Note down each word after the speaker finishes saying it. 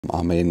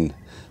I'm in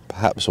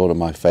perhaps one of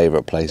my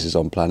favourite places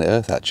on planet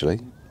Earth, actually.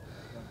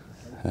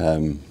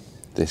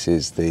 This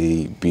is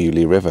the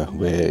Beaulieu River,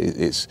 where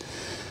it's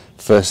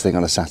first thing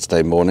on a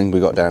Saturday morning. We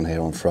got down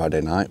here on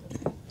Friday night,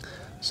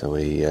 so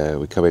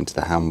we come into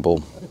the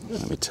Hamble.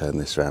 Let me turn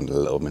this around a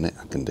little minute.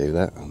 I can do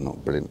that. I'm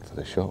not brilliant for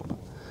the shot.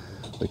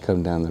 We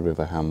come down the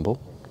River Hamble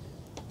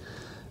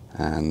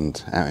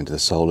and out into the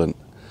Solent,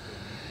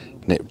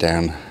 nip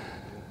down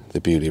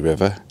the Beaulieu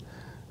River,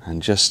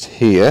 and just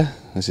here,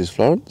 this is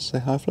Florence. Say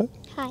hi, Flo.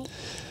 Hi.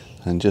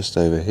 And just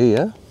over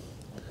here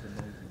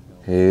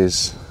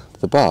is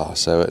the bar.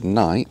 So at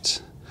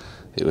night,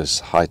 it was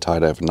high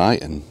tide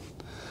overnight, and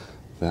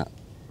that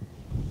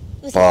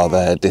bar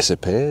there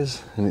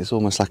disappears, and it's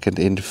almost like an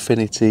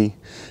infinity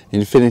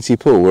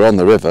pool. We're on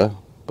the river,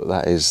 but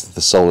that is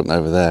the Solent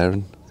over there,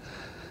 and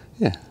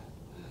yeah.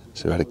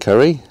 So we had a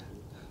curry,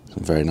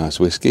 some very nice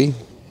whiskey.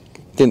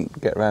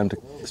 Didn't get around to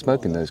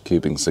smoking those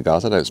Cuban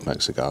cigars. I don't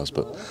smoke cigars,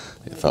 but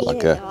it felt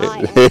like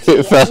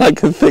it felt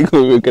like a thing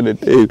we were going to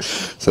do.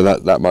 So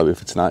that might be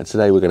for tonight.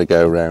 Today we're going to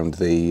go around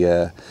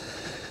the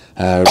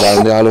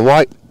around the Isle of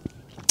Wight.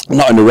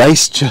 Not in a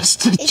race,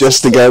 just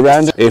to go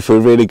around. If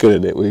we're really good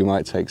at it, we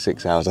might take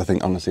 6 hours. I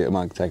think honestly it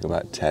might take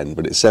about 10,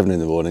 but it's 7 in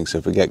the morning, so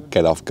if we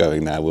get off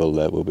going now,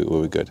 we'll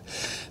be good.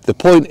 The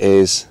point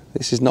is,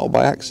 this is not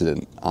by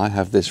accident. I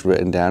have this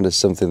written down as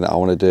something that I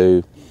want to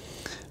do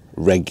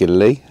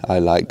regularly. I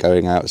like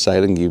going out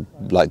sailing. You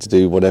like to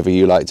do whatever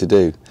you like to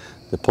do.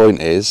 The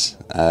point is,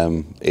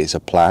 it's a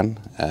plan.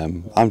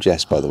 I'm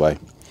Jess, by the way.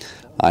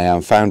 I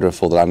am founder of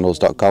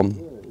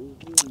forthelandlords.com.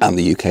 I'm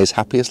the UK's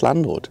happiest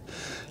landlord.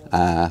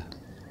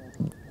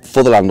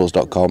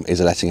 Forthelandlords.com is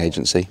a letting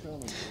agency.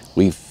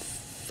 We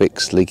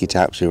fix leaky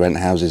taps, we rent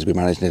houses, we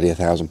manage nearly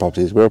 1,000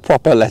 properties. We're a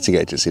proper letting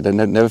agency.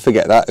 Never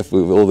forget that. If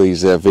with all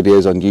these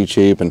videos on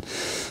YouTube and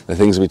the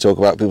things we talk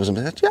about, people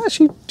sometimes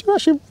say, do you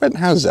actually rent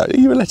houses out? Are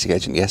you a letting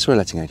agent? Yes, we're a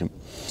letting agent.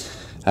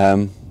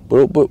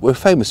 We're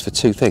famous for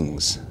 2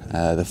 things.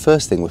 The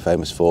first thing we're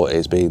famous for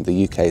is being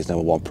the UK's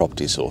 #1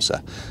 property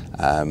sourcer.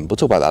 We'll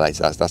talk about that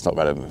later. That's not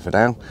relevant for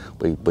now.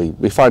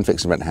 We find,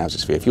 fix and rent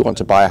houses for you. If you want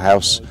to buy a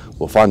house,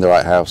 we'll find the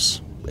right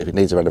house. If it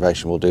needs a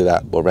renovation, we'll do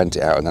that. We'll rent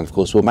it out, and then of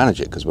course we'll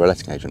manage it because we're a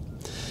letting agent.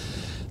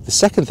 The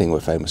second thing we're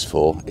famous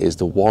for is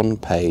the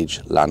one-page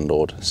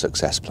landlord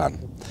success plan.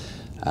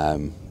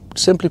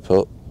 Simply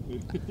put,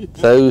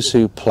 those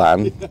who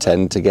plan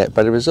tend to get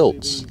better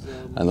results,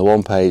 and the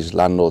one-page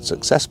landlord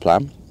success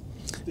plan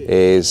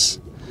is,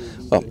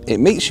 well, it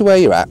meets you where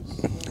you're at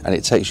and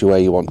it takes you where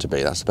you want to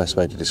be. That's the best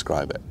way to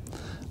describe it.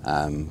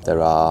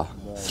 There are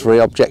 3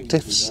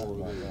 objectives,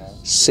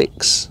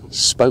 6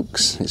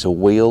 spokes. It's a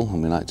wheel,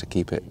 and we like to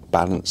keep it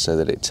balanced so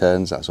that it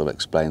turns. That sort of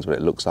explains what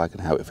it looks like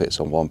and how it fits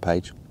on one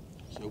page.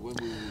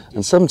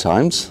 And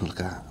sometimes,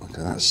 look at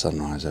that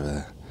sunrise over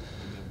there.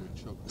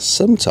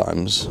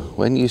 Sometimes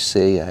when you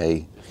see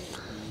a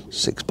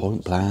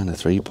 6-point plan, a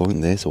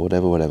 3-point this or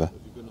whatever,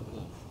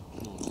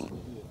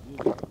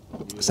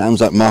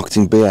 sounds like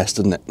marketing BS,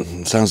 doesn't it?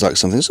 Sounds like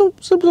something.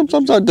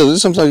 Sometimes it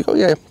does. Sometimes you go,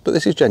 yeah, but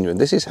this is genuine.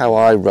 This is how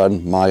I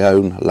run my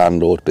own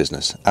landlord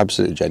business.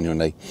 Absolutely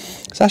genuinely.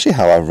 It's actually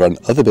how I run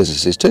other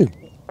businesses too.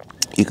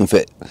 You can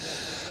fit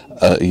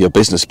your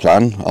business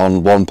plan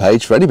on one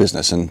page for any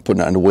business, and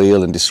putting it on a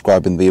wheel and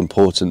describing the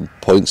important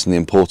points and the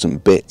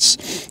important bits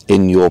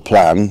in your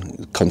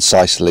plan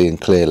concisely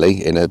and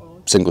clearly in a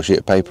single sheet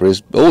of paper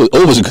is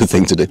always a good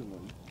thing to do.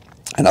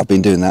 And I've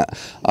been doing that.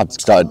 I've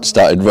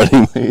started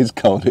running. It's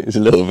cold. It's a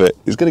little bit.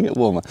 It's going to get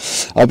warmer.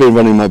 I've been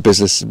running my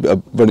business.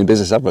 I've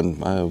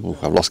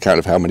lost count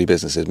of how many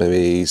businesses.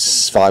 Maybe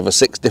 5 or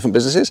 6 different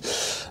businesses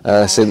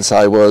since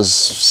I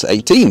was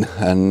 18.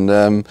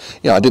 And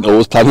yeah, I didn't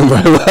always plan them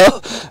very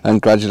well.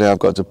 And gradually, I've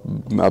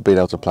been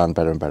able to plan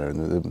better and better.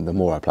 And the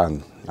more I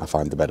plan, I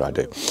find the better I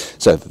do.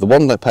 So the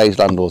one-page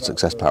landlord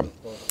success plan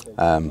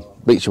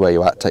meets you where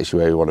you're at, takes you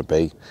where you want to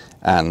be,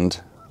 and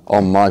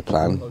on my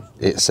plan,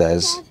 it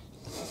says.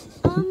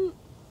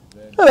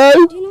 Hello. Do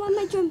you know where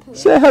my jumper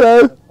is? Say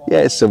hello. Yeah,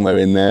 it's somewhere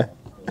in there.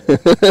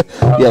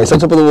 Yeah, it's on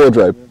top of the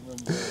wardrobe.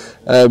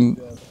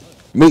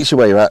 Meets you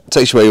where you're at,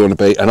 takes you where you want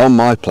to be, and on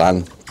my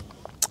plan,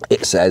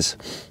 it says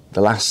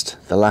the last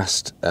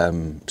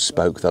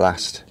spoke, the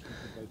last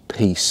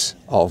piece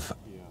of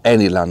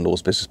any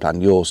landlord's business plan,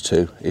 yours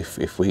too,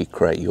 if we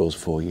create yours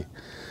for you,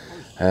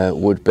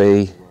 would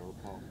be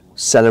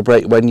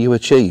celebrate when you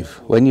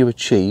achieve. When you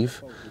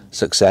achieve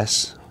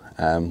success.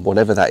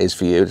 Whatever that is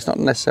for you. It's not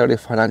necessarily a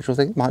financial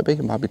thing. It might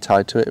be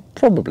tied to it. It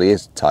probably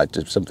is tied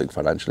to something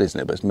financial,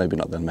 isn't it? But it's maybe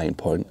not the main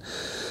point.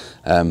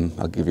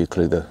 I'll give you a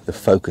clue. The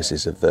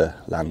focuses of the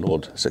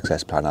landlord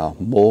success plan are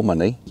more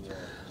money,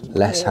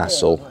 less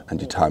hassle, and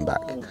your time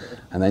back.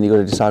 And then you've got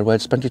to decide where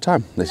to spend your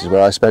time. This is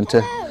where I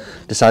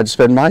decide to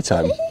spend my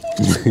time.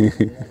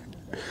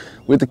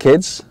 With the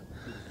kids,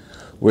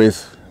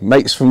 with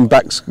mates from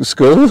back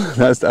school.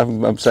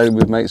 I'm saying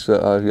with mates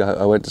that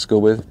I went to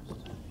school with.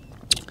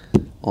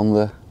 On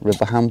the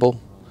River Hamble.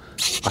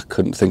 I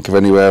couldn't think of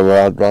anywhere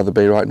where I'd rather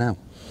be right now.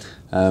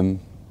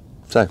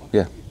 So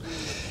yeah,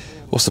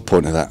 what's the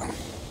point of that?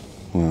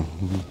 Well,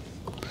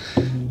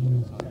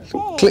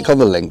 click on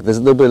the link.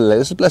 There'll be a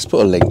link. Let's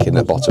put a link in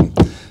the bottom.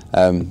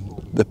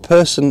 The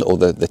person or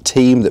the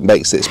team that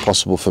makes this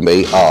possible for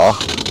me are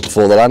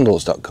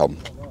forthelandlords.com.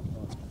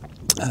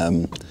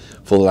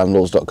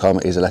 Forthelandlords.com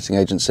is a letting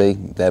agency.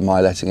 They're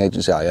my letting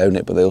agency. I own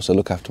it, but they also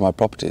look after my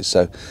properties.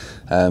 So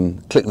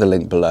click the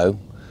link below.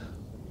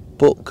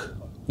 Book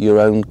your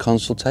own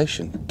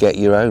consultation. Get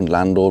your own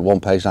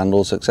one-page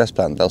landlord success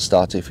plan. They'll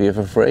start it for you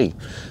for free.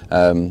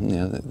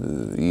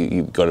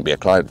 You've got to be a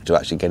client to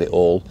actually get it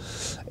all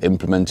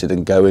implemented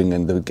and going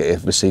and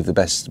receive the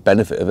best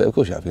benefit of it. Of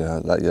course you have,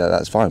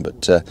 that's fine,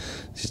 but to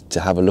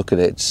have a look at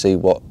it, to see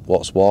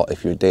what's what.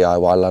 If you're a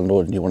DIY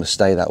landlord and you want to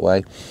stay that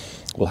way,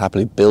 we'll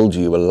happily build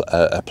you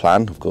a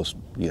plan. Of course,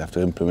 you have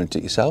to implement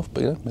it yourself,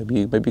 but maybe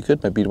you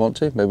could, maybe you'd want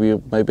to, maybe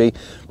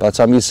by the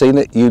time you've seen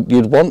it,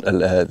 you'd want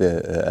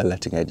a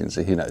letting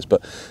agency. Who knows?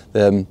 But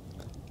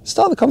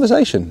start the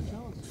conversation.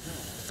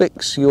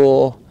 Fix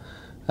your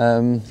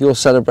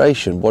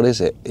celebration. What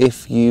is it?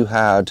 If you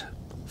had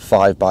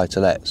 5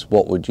 buy-to-lets,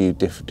 what would you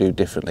do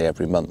differently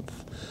every month?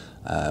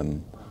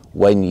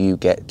 When you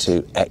get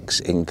to X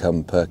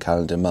income per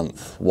calendar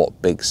month,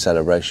 what big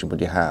celebration would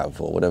you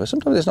have, or whatever?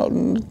 Sometimes it's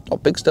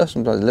not big stuff,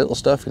 sometimes little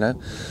stuff,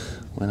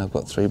 When I've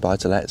got 3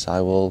 buy-to-lets, I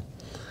will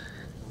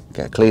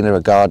get a cleaner, a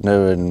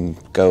gardener, and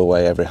go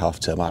away every half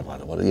term.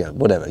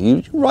 Whatever.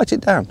 You write it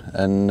down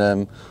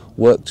and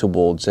work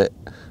towards it.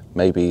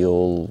 Maybe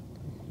you'll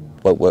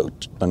won't work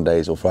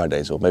Mondays or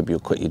Fridays, or maybe you'll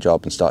quit your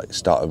job and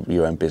start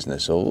your own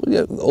business, or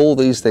all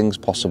these things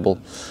possible.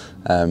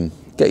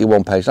 Get your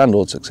one-page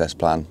landlord success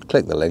plan,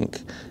 click the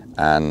link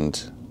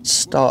and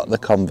start the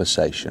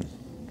conversation.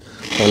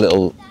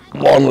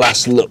 One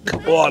last look.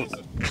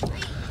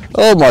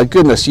 Oh my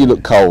goodness, you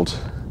look cold.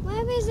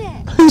 Where is it?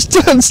 It's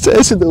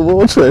downstairs in the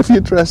wardrobe.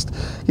 You're dressed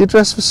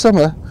for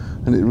summer,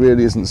 and it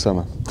really isn't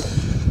summer.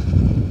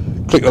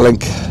 Click the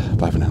link.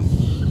 Bye for now.